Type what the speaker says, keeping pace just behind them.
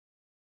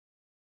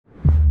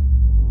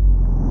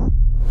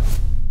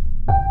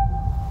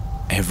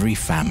Every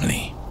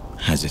family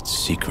has its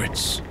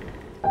secrets,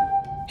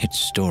 its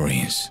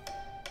stories,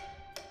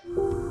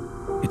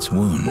 its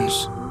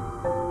wounds,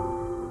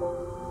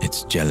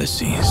 its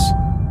jealousies.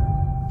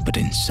 But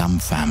in some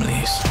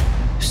families,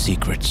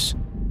 secrets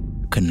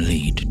can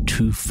lead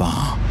too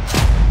far.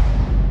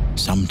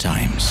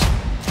 Sometimes,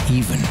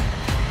 even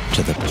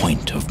to the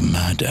point of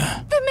murder.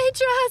 The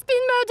Major has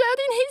been murdered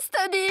in his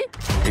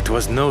study. It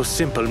was no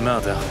simple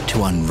murder.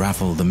 To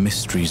unravel the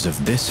mysteries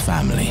of this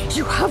family,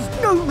 You have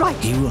no right.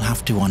 he will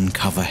have to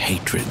uncover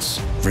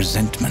hatreds,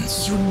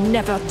 resentments, You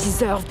never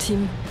deserved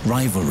him.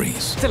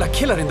 rivalries, Still a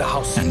killer in the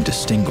house. and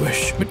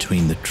distinguish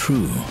between the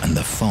true and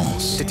the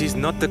false. It is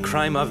not the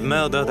crime of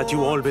murder that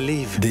you all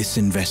believe. This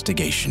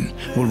investigation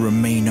will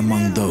remain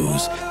among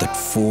those that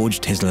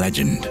forged his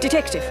legend.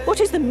 Detective,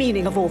 what is the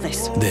meaning of all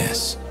this?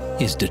 This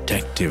is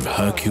Detective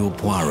Hercule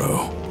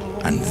Poirot,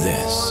 and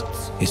this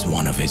is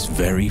one of his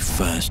very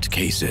first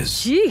cases.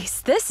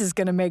 Jeez, this is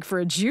gonna make for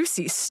a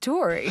juicy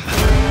story.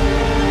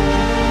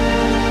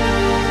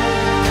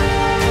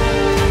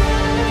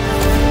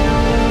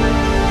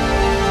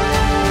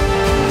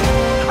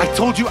 I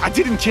told you I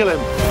didn't kill him.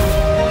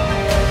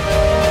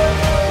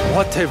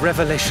 What a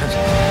revelation.